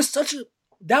 It was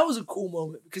that was a cool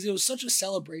moment because it was such a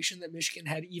celebration that Michigan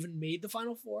had even made the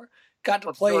Final Four. Got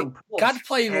to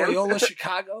play Loyola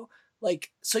Chicago.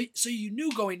 Like so you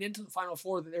knew going into the Final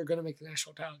Four that they were going to make the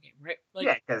national title game, right? Like,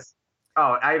 yeah, because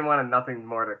I wanted nothing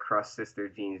more to crush Sister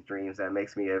Jean's dreams. That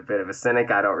makes me a bit of a cynic.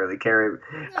 I don't really care.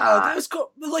 That was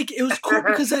cool. Like it was cool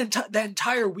because that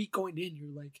entire week going in,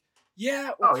 you're like, yeah,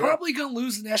 we're probably going to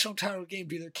lose the national title game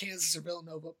to either Kansas or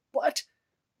Villanova, but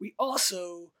we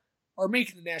also are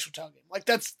making the national title game. Like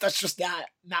that's just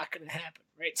not going to happen,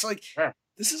 right? So like,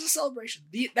 This is a celebration.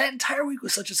 That entire week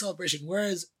was such a celebration.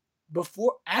 Whereas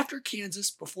after Kansas,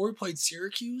 before we played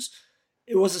Syracuse,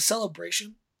 it was a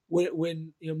celebration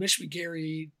when Mitch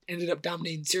McGary ended up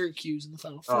dominating Syracuse in the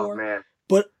Final Four. Oh man!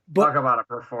 But talk about a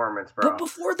performance, bro. But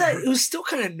before that, it was still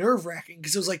kind of nerve wracking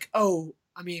because it was like,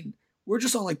 we're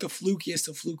just on like the flukiest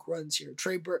of fluke runs here.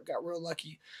 Trey Burke got real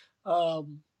lucky.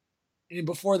 And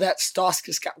before that,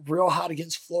 Stauskas got real hot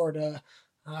against Florida.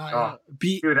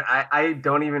 Dude, I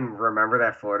don't even remember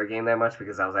that Florida game that much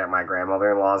because I was at my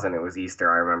grandmother-in-law's and it was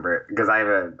Easter. I remember it because I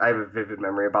have a vivid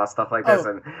memory about stuff like this.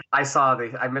 And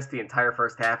I missed the entire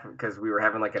first half because we were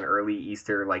having like an early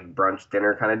Easter like brunch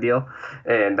dinner kind of deal,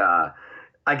 and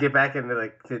I get back into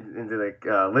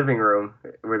the living room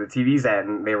where the TV's at,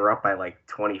 and they were up by like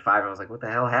 25. I was like, what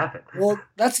the hell happened? Well,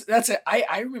 that's it.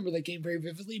 I remember that game very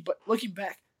vividly, but looking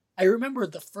back, I remember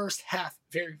the first half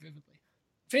very vividly.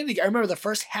 If anything, I remember the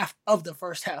first half of the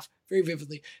first half very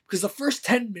vividly because the first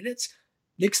 10 minutes,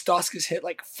 Nick Stauskas hit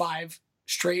like 6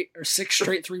 straight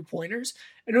 3-pointers,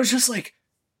 and it was just like,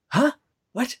 huh?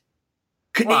 What?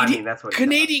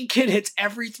 Canadian kid hits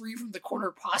every 3 from the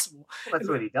corner possible. Well, that's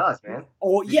what he does, man.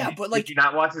 Oh yeah, but like, did you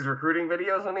not watch his recruiting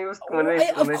videos when they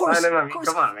signed him? I mean,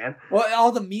 come on, man. Well,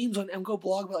 all the memes on MGO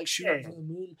blog about like shooting from the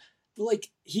moon. But like,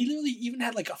 he literally even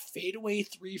had like a fadeaway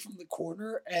 3 from the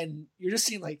corner, and you're just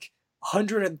seeing like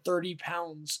 130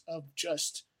 pounds of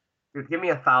just. Dude, give me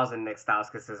 1,000 Nick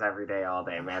Stauskases every day, all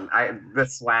day, man. The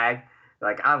swag,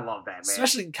 like I love that, man.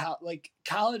 Especially in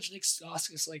college, Nick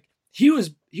Stauskas, like he was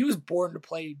born to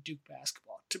play Duke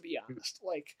basketball. To be honest,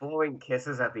 like blowing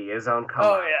kisses at the Izzone.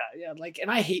 Yeah. Like,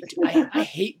 and I hate I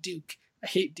hate Duke. I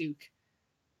hate Duke.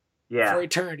 Yeah. For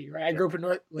eternity, right? I grew up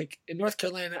in North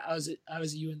Carolina. I was a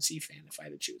UNC fan if I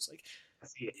had to choose. Like, I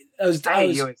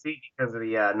hate UNC because of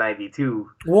the 92.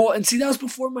 Well, and see, that was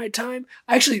before my time.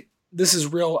 Actually, this is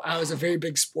real. I was a very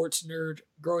big sports nerd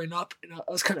growing up, and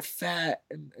I was kind of fat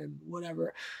and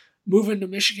whatever. Moving to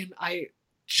Michigan, I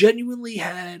genuinely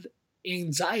had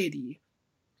anxiety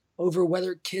over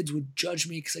whether kids would judge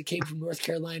me because I came from North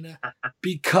Carolina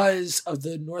because of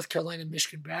the North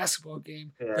Carolina-Michigan basketball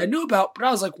game that I knew about, but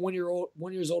I was like 1 years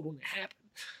old when it happened.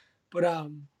 But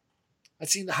I'd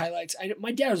seen the highlights.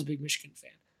 My dad was a big Michigan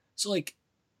fan. So, like,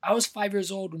 I was 5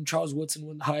 years old when Charles Woodson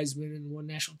won the Heisman and won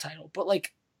national title. But,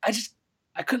 like,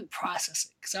 I couldn't process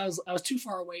it because I was too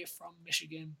far away from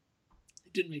Michigan.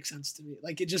 It didn't make sense to me.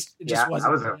 Like, it just wasn't. I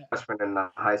was a freshman in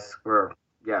high school.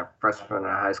 Freshman in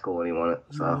high school when he won it.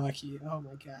 So. You were lucky. Oh,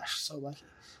 my gosh. So lucky.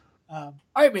 All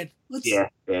right, man.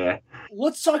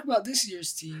 Let's talk about this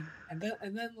year's team, and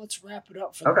then let's wrap it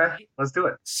up for the night. Let's do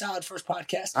it. Solid first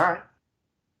podcast. All right.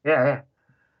 Yeah.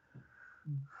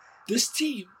 This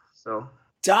team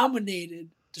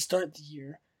dominated to start the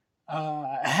year.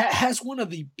 Has one of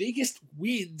the biggest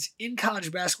wins in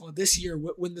college basketball this year.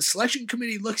 When the selection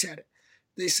committee looks at it,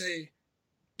 they say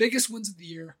biggest wins of the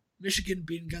year. Michigan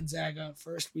beating Gonzaga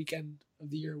first weekend of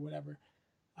the year, whatever.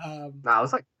 It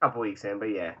was like a couple weeks in, but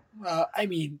yeah. I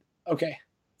mean, okay.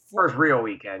 First real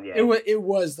weekend, yeah. It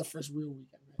was the first real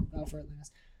weekend, right? For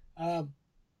Atlantis.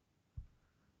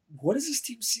 What is this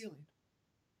team ceiling?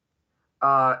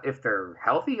 If they're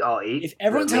healthy, all 8. If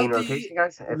everyone's healthy, rotation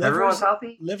guys. If everyone's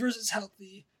healthy, Livers is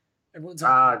healthy. Everyone's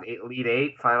healthy. Elite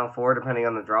 8, Final 4, depending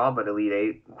on the draw, but Elite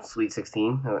 8, Sweet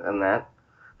 16, and that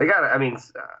they got. I mean,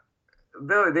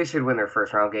 they should win their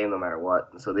first round game no matter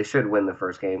what. So they should win the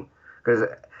first game because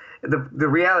the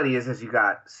reality is you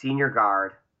got senior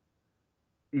guard.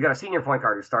 You got a senior point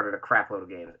guard who started a crap load of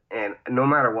games, and no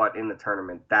matter what in the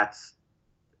tournament,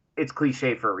 it's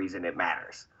cliche for a reason. It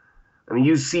matters. I mean,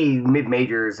 you see mid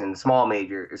majors and small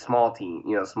team,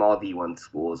 small D1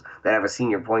 schools that have a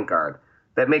senior point guard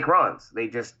that make runs.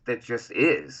 That just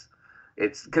is.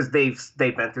 It's because they've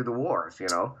been through the wars,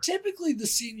 Typically, the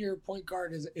senior point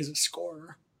guard is a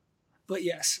scorer. But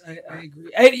yes, I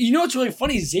agree. And you know what's really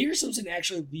funny? Xavier Simpson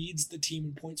actually leads the team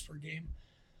in points per game.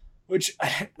 Which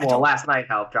last night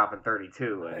helped dropping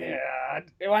 32.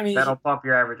 I mean that'll bump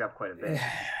your average up quite a bit.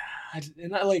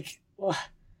 And I like, well,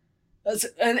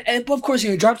 and of course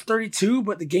he dropped 32,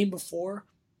 but the game before,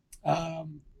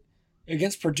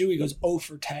 against Purdue he goes 0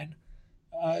 for 10.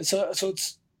 So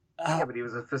it's but he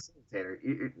was a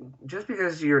facilitator. Just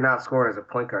because you're not scoring as a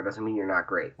point guard doesn't mean you're not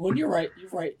great. Well, you're right.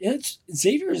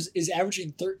 Xavier is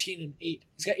averaging 13 and 8.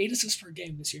 He's got 8 assists per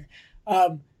game this year.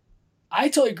 I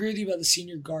totally agree with you about the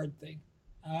senior guard thing.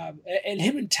 And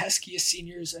him and Teskey as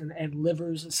seniors and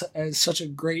Livers as such a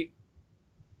great,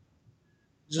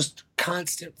 just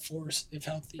constant force if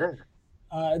healthy. Sure.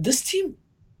 This team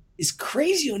is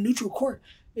crazy on neutral court.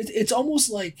 It's almost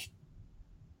like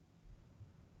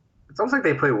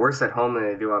they play worse at home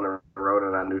than they do on the road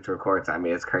and on neutral courts. I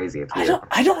mean, it's crazy. It's weird.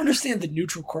 I don't understand the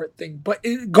neutral court thing, but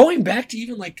going back to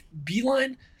even like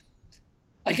Beeline,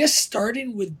 I guess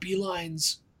starting with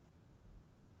Beeline's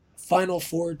Final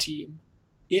Four team,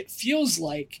 it feels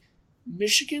like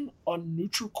Michigan on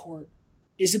neutral court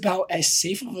is about as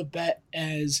safe of a bet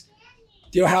as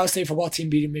the Ohio State football team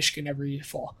beating Michigan every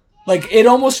fall. Like, it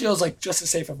almost feels like just as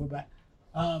safe of a bet.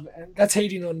 And that's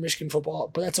hating on Michigan football,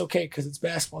 but that's okay because it's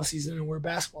basketball season and we're a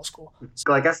basketball school.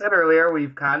 Like I said earlier,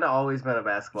 we've kind of always been a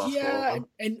basketball school. Yeah,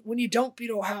 and when you don't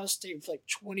beat Ohio State for like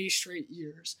 20 straight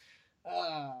years,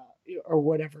 or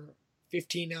whatever,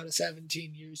 15 out of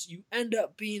 17 years, you end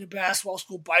up being a basketball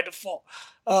school by default.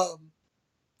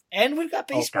 And we've got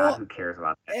baseball. Oh God, who cares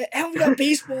about that? And we've got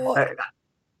baseball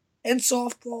and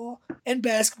softball and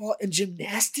basketball and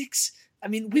gymnastics. I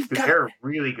mean, they're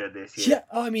really good this year.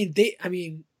 Yeah, I mean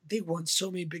they won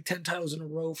so many Big Ten titles in a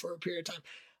row for a period of time.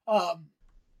 All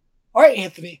right,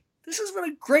 Anthony, this has been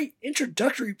a great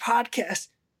introductory podcast.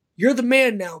 You're the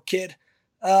man now, kid.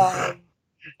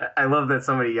 I love that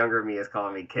somebody younger than me is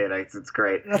calling me kid. It's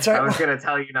great. That's right. I was gonna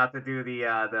tell you not to do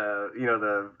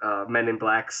the Men in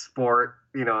Black sport.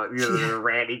 The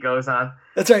Randy goes on.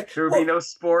 That's right. There would be no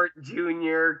sport,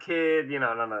 junior, kid.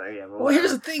 No. Yeah. Well,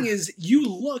 here's the thing: is you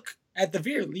look at the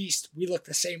very least, we look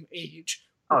the same age.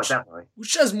 Definitely.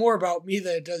 Which says more about me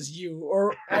than it does you.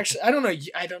 Or actually, I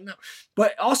don't know.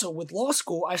 But also with law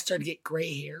school, I started to get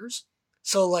gray hairs.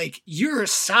 So like you're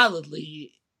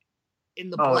solidly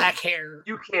in the black hair.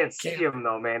 You can't see him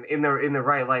though, man. In the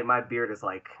right light, my beard is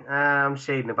like I'm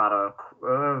shading about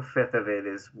a fifth of it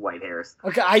is white hairs.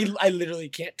 Okay, I literally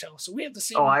can't tell. So we have the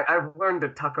same. I've learned to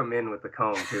tuck them in with the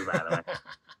comb too, by the way.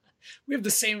 We have the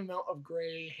same amount of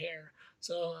gray hair,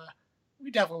 so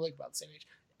we definitely look about the same age.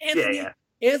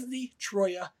 Anthony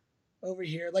Troya over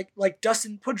here, like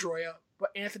Dustin Pedroia, but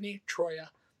Anthony Troya.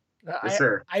 Yes,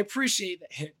 sir. I appreciate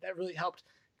that hint. That really helped.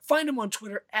 Find him on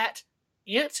Twitter at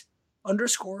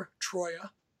ant_Troya.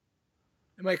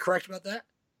 Am I correct about that?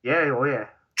 Yeah, oh yeah.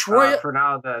 Troya. For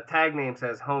now, the tag name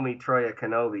says Homie Troya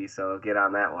Kenobi, so get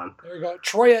on that one. There we go.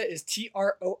 Troya is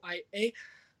Troia.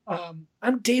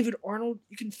 I'm David Arnold.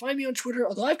 You can find me on Twitter,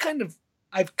 although I've kind of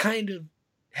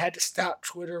had to stop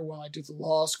Twitter while I do the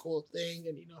law school thing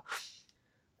and,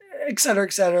 et cetera,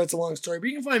 et cetera. It's a long story, but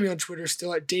you can find me on Twitter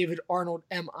still at David Arnold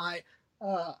MI.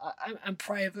 I'm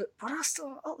private, but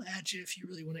I'll add you if you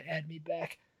really want to add me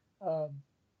back.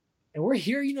 And we're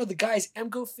here, the guys,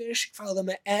 MGoFish. Follow them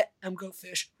at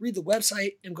MGoFish. Read the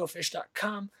website,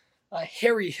 mgofish.com.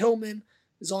 Harry Hillman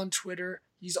is on Twitter.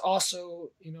 He's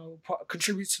also,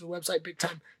 contributes to the website big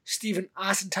time. Steven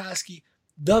Osentoski,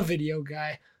 the video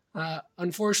guy.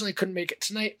 Unfortunately, couldn't make it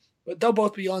tonight, but they'll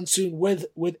both be on soon with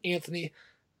Anthony.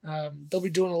 They'll be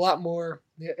doing a lot more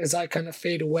as I kind of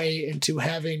fade away into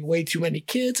having way too many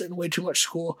kids and way too much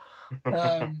school.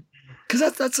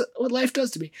 Because that's what life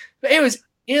does to me. But anyways,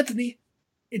 Anthony,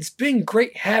 it's been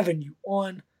great having you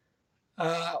on.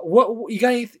 What you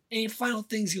got? Any final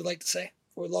things you'd like to say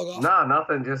before we log off? No,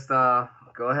 nothing. Just go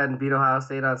ahead and beat Ohio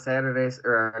State on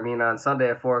on Sunday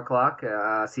at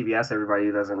 4:00. CBS. Everybody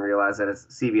who doesn't realize that it's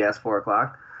CBS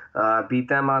 4:00. Beat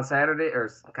them on Saturday,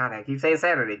 I keep saying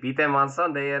Saturday. Beat them on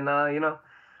Sunday, and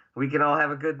we can all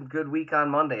have a good week on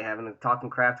Monday, talking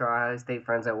crap to our Ohio State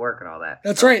friends at work and all that.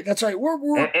 That's right.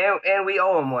 We're and we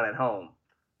owe them one at home.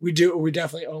 We do. We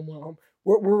definitely owe one at home.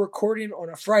 We're recording on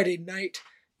a Friday night.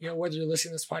 Whether you're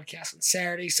listening to this podcast on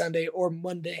Saturday, Sunday, or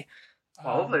Monday.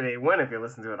 Well, hopefully they win if you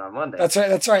listen to it on Monday.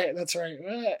 That's right.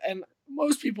 And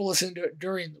most people listen to it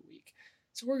during the week.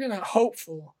 So we're gonna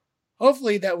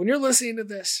hopefully that when you're listening to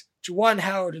this, Juwan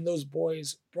Howard and those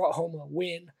boys brought home a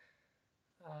win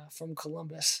from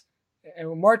Columbus. And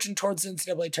we're marching towards the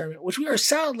NCAA tournament, which we are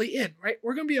solidly in, right?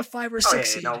 We're going to be a 5 or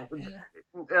 6 seed. No.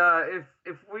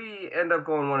 If we end up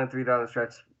going 1-3 down the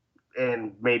stretch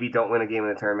and maybe don't win a game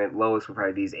in the tournament, lowest would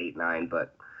probably be 8-9,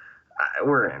 but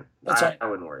we're in. That's right. I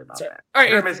wouldn't worry about that. All right,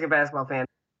 if you're a Michigan basketball fan,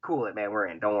 cool it, man. We're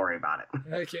in. Don't worry about it.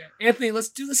 Okay. Anthony, let's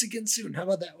do this again soon. How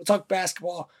about that? We'll talk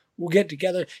basketball. We'll get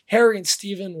together. Harry and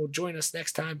Steven will join us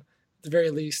next time, at the very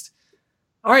least.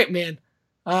 All right, man.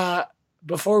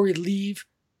 Before we leave,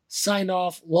 sign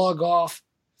off, log off,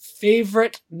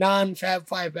 favorite non-Fab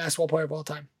Five basketball player of all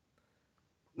time?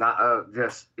 Not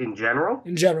just in general?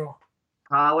 In general.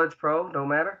 College, pro, don't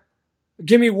matter?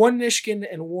 Give me one Michigan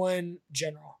and one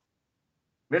general.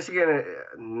 Michigan,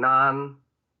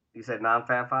 you said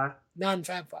non-Fab Five?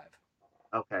 Non-Fab Five.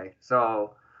 Okay,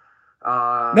 so...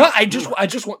 no, I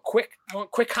just want quick. I want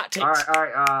quick hot takes. All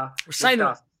right. We're signing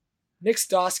up. Nick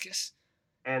Stauskas.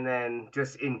 And then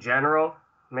just in general,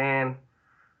 man,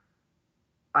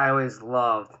 I always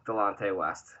loved Delonte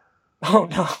West. Oh,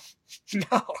 no.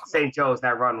 No. St. Joe's,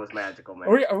 that run was magical, man.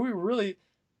 Are we really?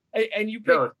 And you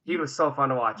picked... Dude, he was so fun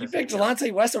to watch. You picked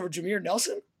Delonte West over Jameer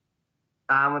Nelson?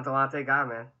 I'm a Delonte guy,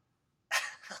 man.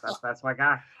 That's my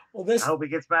guy. Well, I hope he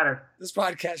gets better. This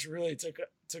podcast really took a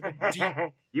deep...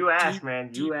 You asked,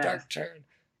 man. You asked. Dark turn.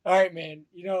 All right, man.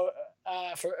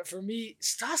 For me,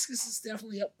 Stauskas is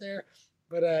definitely up there,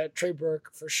 but Trey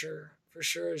Burke for sure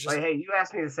is just. Hey, you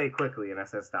asked me to say quickly, and I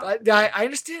said stop. I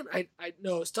understand. I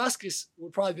know Stauskas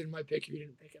would probably been my pick if you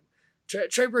didn't pick him.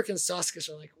 Trey Burke and Stauskas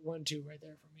are like 1-2 right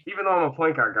there for me. Even though I'm a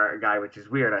point guard guy, which is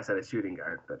weird, I said a shooting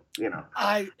guard, but he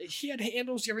had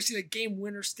handles. You ever see the game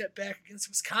winner step back against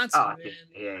Wisconsin? Oh, man?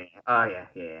 Yeah. Oh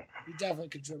yeah. He definitely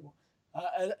could dribble.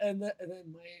 And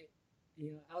then my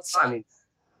outside. I mean,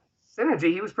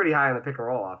 synergy. He was pretty high on the pick and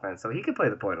roll offense, so he could play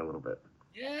the point a little bit.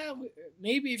 Yeah,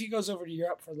 maybe if he goes over to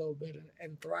Europe for a little bit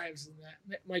and thrives in that,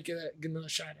 might get another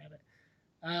shot at it.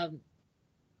 All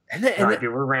right,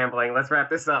 dude, we're rambling. Let's wrap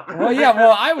this up.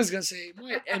 Well, I was gonna say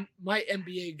my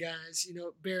NBA guys,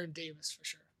 Baron Davis for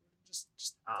sure.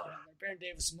 Just Baron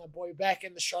Davis is my boy back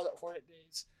in the Charlotte Hornet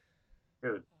days.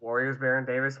 Dude, Warriors Baron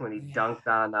Davis when he dunked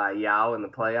on Yao in the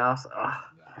playoffs. Oh.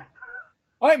 Yeah.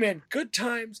 All right, man. Good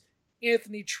times.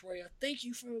 Anthony Troya, thank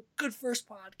you for a good first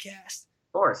podcast.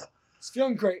 Of course. It's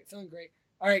feeling great. All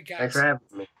right, guys. Thanks for having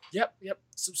me. Yep.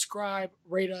 Subscribe,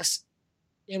 rate us,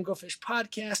 MGoFish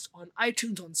Podcast on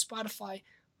iTunes, on Spotify,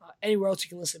 anywhere else you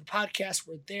can listen to podcasts.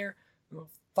 We're there.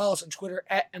 Follow us on Twitter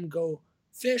at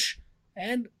MGoFish,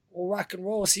 and we'll rock and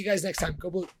roll. We'll see you guys next time.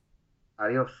 Go Blue.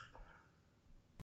 Adios.